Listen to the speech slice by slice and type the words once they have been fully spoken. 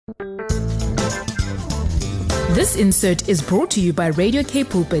This insert is brought to you by Radio K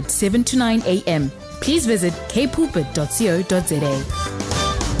Pulpit 7 to 9 a.m. Please visit kpulpit.co.za.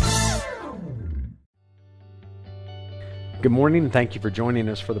 Good morning, and thank you for joining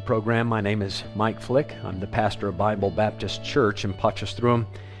us for the program. My name is Mike Flick. I'm the pastor of Bible Baptist Church in Potchefstroom,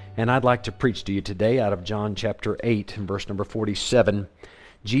 and I'd like to preach to you today out of John chapter 8 and verse number 47.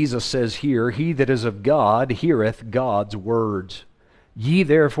 Jesus says here, "He that is of God heareth God's words. Ye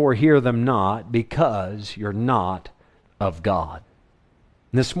therefore hear them not, because you're not of God."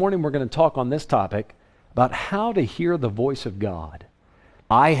 And this morning we're going to talk on this topic about how to hear the voice of God.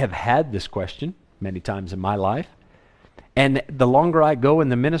 I have had this question many times in my life, and the longer I go in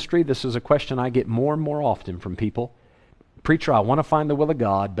the ministry, this is a question I get more and more often from people. "Preacher, I want to find the will of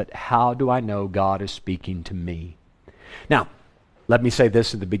God, but how do I know God is speaking to me?" Now, let me say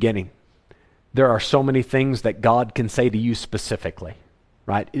this at the beginning. There are so many things that God can say to you specifically,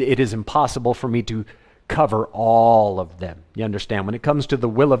 right? It is impossible for me to cover all of them. You understand? When it comes to the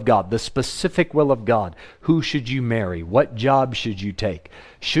will of God, the specific will of God, who should you marry? What job should you take?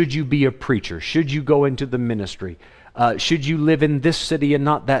 Should you be a preacher? Should you go into the ministry? Should you live in this city and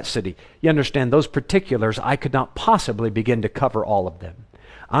not that city? You understand, those particulars, I could not possibly begin to cover all of them.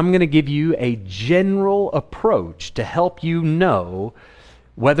 I'm going to give you a general approach to help you know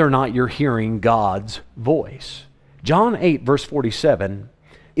whether or not you're hearing God's voice. John 8, verse 47,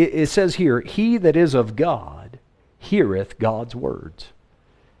 it says here, "He that is of God heareth God's words."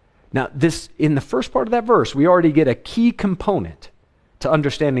 Now, in the first part of that verse, we already get a key component to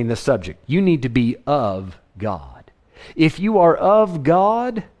understanding this subject. You need to be of God. If you are of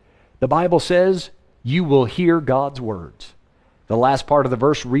God, the Bible says you will hear God's words. The last part of the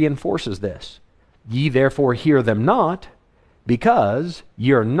verse reinforces this. "Ye therefore hear them not, because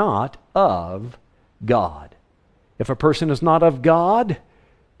you're not of God." If a person is not of God,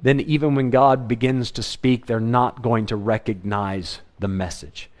 then even when God begins to speak, they're not going to recognize the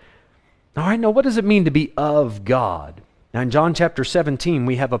message. All right, now what does it mean to be of God? Now in John chapter 17,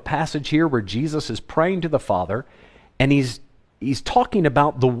 we have a passage here where Jesus is praying to the Father, and he's talking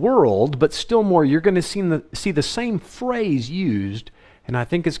about the world, but still more, you're going to see the same phrase used, and I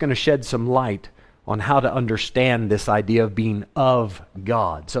think it's going to shed some light on how to understand this idea of being of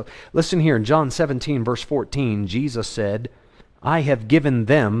God. So listen here, in John 17, verse 14, Jesus said, "I have given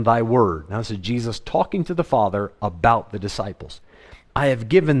them thy word." Now this is Jesus talking to the Father about the disciples. "I have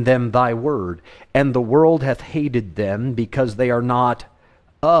given them thy word, and the world hath hated them, because they are not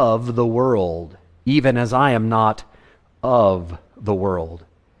of the world, even as I am not of the world."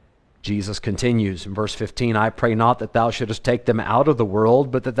 Jesus continues in verse 15, "I pray not that thou shouldest take them out of the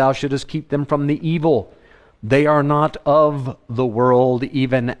world, but that thou shouldest keep them from the evil. They are not of the world,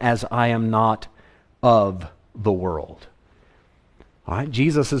 even as I am not of the world." All right,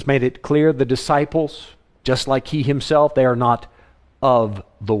 Jesus has made it clear the disciples, just like he himself, they are not of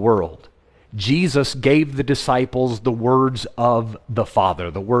the world. Jesus gave the disciples the words of the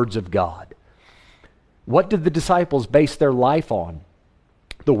Father, the words of God. What did the disciples base their life on?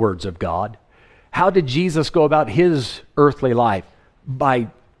 The words of God. How did Jesus go about his earthly life? By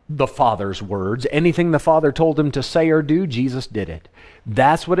the Father's words. Anything the Father told him to say or do, Jesus did it.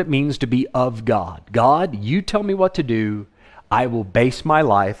 That's what it means to be of God. God, you tell me what to do. I will base my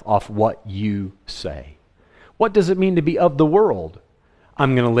life off what you say. What does it mean to be of the world?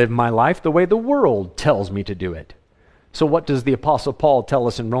 I'm going to live my life the way the world tells me to do it. So what does the Apostle Paul tell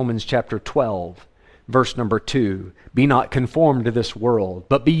us in Romans chapter 12? Verse number 2, "Be not conformed to this world,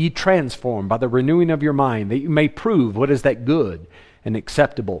 but be ye transformed by the renewing of your mind, that you may prove what is that good and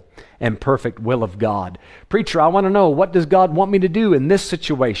acceptable and perfect will of God." Preacher, I want to know, what does God want me to do in this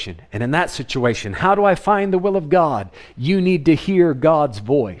situation and in that situation? How do I find the will of God? You need to hear God's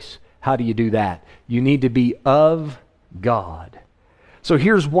voice. How do you do that? You need to be of God. So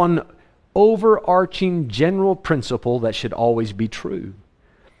here's one overarching general principle that should always be true.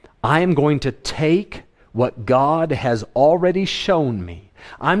 I am going to take what God has already shown me.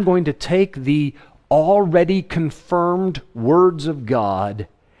 I'm going to take the already confirmed words of God,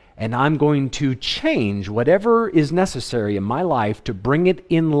 and I'm going to change whatever is necessary in my life to bring it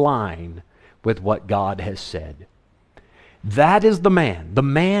in line with what God has said. That is the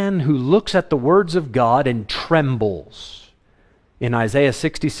man who looks at the words of God and trembles. In Isaiah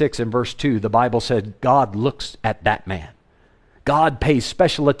 66 and verse 2, the Bible said God looks at that man. God pays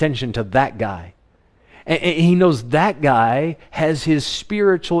special attention to that guy. And he knows that guy has his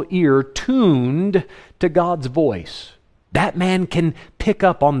spiritual ear tuned to God's voice. That man can pick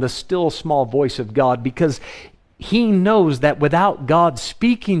up on the still small voice of God because he knows that without God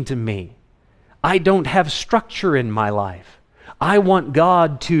speaking to me, I don't have structure in my life. I want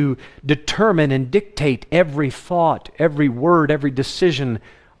God to determine and dictate every thought, every word, every decision.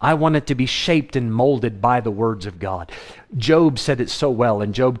 I want it to be shaped and molded by the words of God. Job said it so well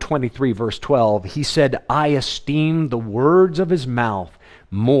in Job 23, verse 12. He said, I esteem the words of his mouth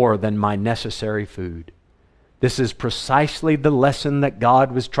more than my necessary food. This is precisely the lesson that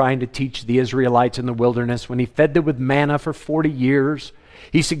God was trying to teach the Israelites in the wilderness when he fed them with manna for 40 years.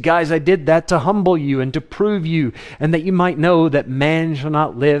 He said, guys, I did that to humble you and to prove you, and that you might know that man shall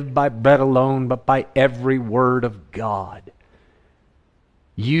not live by bread alone, but by every word of God.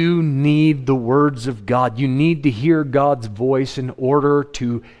 You need the words of God. You need to hear God's voice in order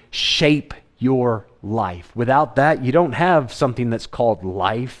to shape your life. Without that, you don't have something that's called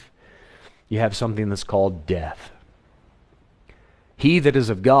life. You have something that's called death. He that is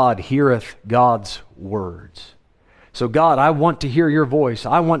of God heareth God's words. So God, I want to hear your voice.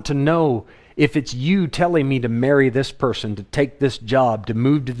 I want to know if it's you telling me to marry this person, to take this job, to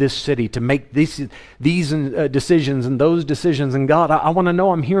move to this city, to make these decisions and those decisions. And God, I want to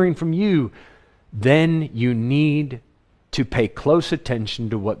know I'm hearing from you. Then you need to pay close attention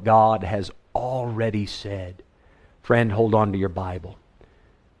to what God has already said. Friend, hold on to your Bible.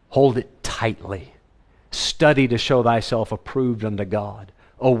 Hold it tightly. Study to show thyself approved unto God.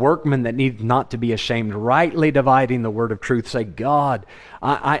 A workman that needs not to be ashamed, rightly dividing the word of truth. Say, God,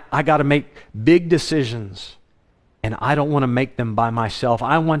 I got to make big decisions, and I don't want to make them by myself.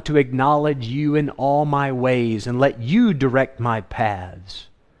 I want to acknowledge you in all my ways and let you direct my paths.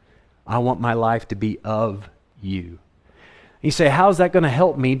 I want my life to be of you. You say, how's that going to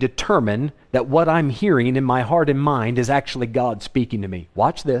help me determine that what I'm hearing in my heart and mind is actually God speaking to me?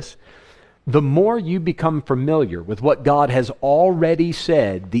 Watch this. The more you become familiar with what God has already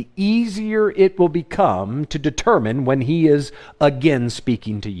said, the easier it will become to determine when He is again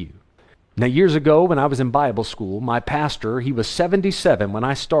speaking to you. Now, years ago when I was in Bible school, my pastor, he was 77 when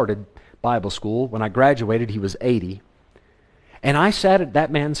I started Bible school. When I graduated, he was 80. And I sat at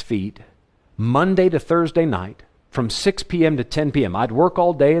that man's feet Monday to Thursday night from 6 p.m. to 10 p.m. I'd work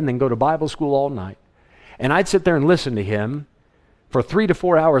all day and then go to Bible school all night. And I'd sit there and listen to him for 3 to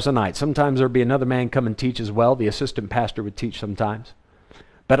 4 hours a night. Sometimes there'd be another man come and teach as well. The assistant pastor would teach sometimes.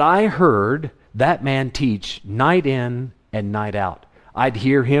 But I heard that man teach night in and night out. I'd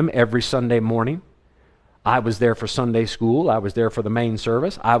hear him every Sunday morning. I was there for Sunday school. I was there for the main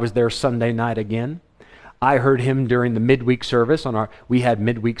service. I was there Sunday night again. I heard him during the midweek service. We had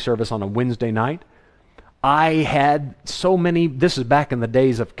midweek service on a Wednesday night. I had so many, this is back in the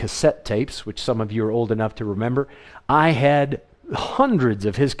days of cassette tapes, which some of you are old enough to remember. I had hundreds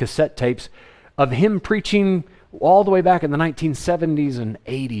of his cassette tapes of him preaching all the way back in the 1970s and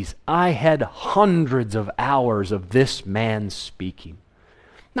 80s. I had hundreds of hours of this man speaking.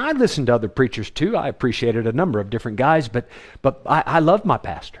 Now, I listened to other preachers too. I appreciated a number of different guys, but I loved my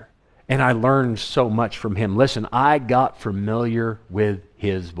pastor, and I learned so much from him. Listen, I got familiar with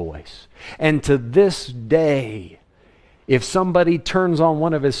his voice. And to this day, if somebody turns on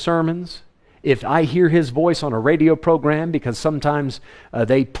one of his sermons, if I hear his voice on a radio program, because sometimes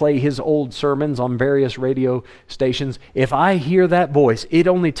they play his old sermons on various radio stations, if I hear that voice, it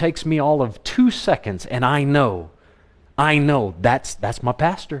only takes me all of 2 seconds, and I know that's my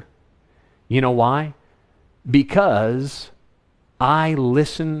pastor. You know why? Because I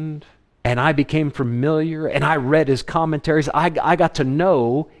listened and I became familiar and I read his commentaries. I got to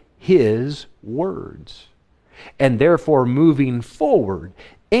know his words. And therefore, moving forward,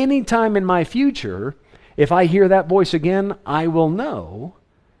 anytime in my future, if I hear that voice again, I will know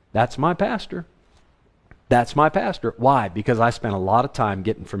that's my pastor. That's my pastor. Why? Because I spent a lot of time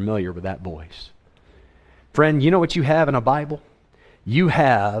getting familiar with that voice. Friend, you know what you have in a Bible? You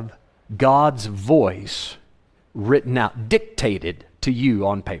have God's voice written out, dictated to you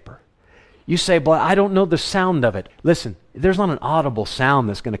on paper. You say, boy, I don't know the sound of it. Listen, there's not an audible sound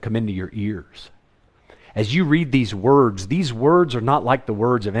that's going to come into your ears. As you read these words are not like the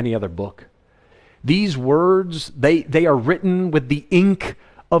words of any other book. These words, they are written with the ink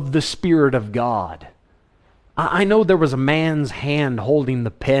of the Spirit of God. I know there was a man's hand holding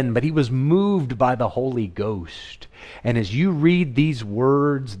the pen, but he was moved by the Holy Ghost. And as you read these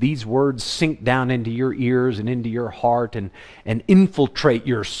words sink down into your ears and into your heart and infiltrate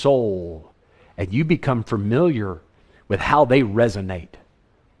your soul. And you become familiar with how they resonate.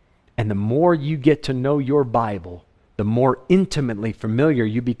 And the more you get to know your Bible, the more intimately familiar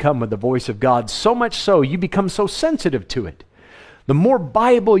you become with the voice of God. So much so, you become so sensitive to it. The more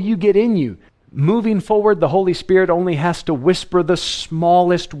Bible you get in you, moving forward, the Holy Spirit only has to whisper the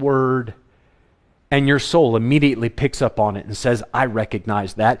smallest word, and your soul immediately picks up on it and says, I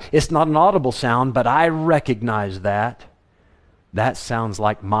recognize that. It's not an audible sound, but I recognize that. that sounds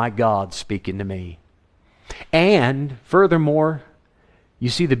like my God speaking to me. And furthermore, you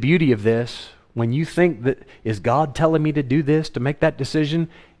see the beauty of this. When you think that, is God telling me to do this, to make that decision,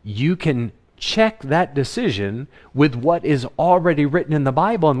 you can check that decision with what is already written in the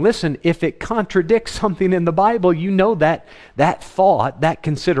Bible. And listen, if it contradicts something in the Bible, you know that that thought, that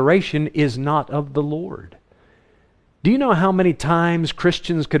consideration is not of the Lord. Do you know how many times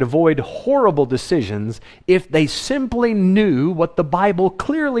Christians could avoid horrible decisions if they simply knew what the Bible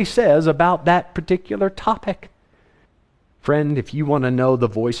clearly says about that particular topic? Friend, if you want to know the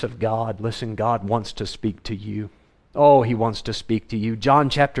voice of God, listen, God wants to speak to you. Oh, He wants to speak to you. John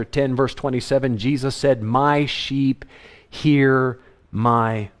chapter 10, verse 27, Jesus said, "My sheep hear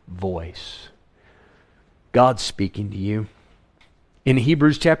my voice." God's speaking to you. In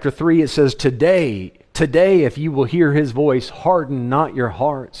Hebrews chapter 3, it says, Today, if you will hear His voice, harden not your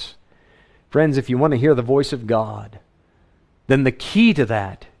hearts. Friends, if you want to hear the voice of God, then the key to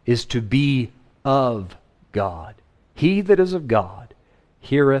that is to be of God. He that is of God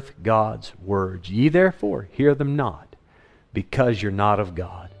heareth God's words. Ye therefore hear them not, because you're not of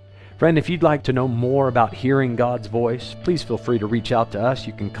God. Friend, if you'd like to know more about hearing God's voice, please feel free to reach out to us.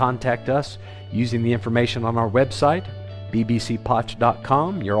 You can contact us using the information on our website,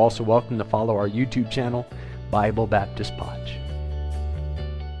 bbcpotch.com. You're also welcome to follow our YouTube channel, Bible Baptist Potch.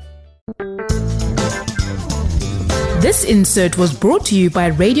 This insert was brought to you by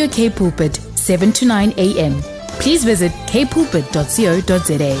Radio K Pulpit, 7 to 9 a.m. Please visit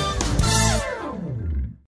kpulpit.co.za.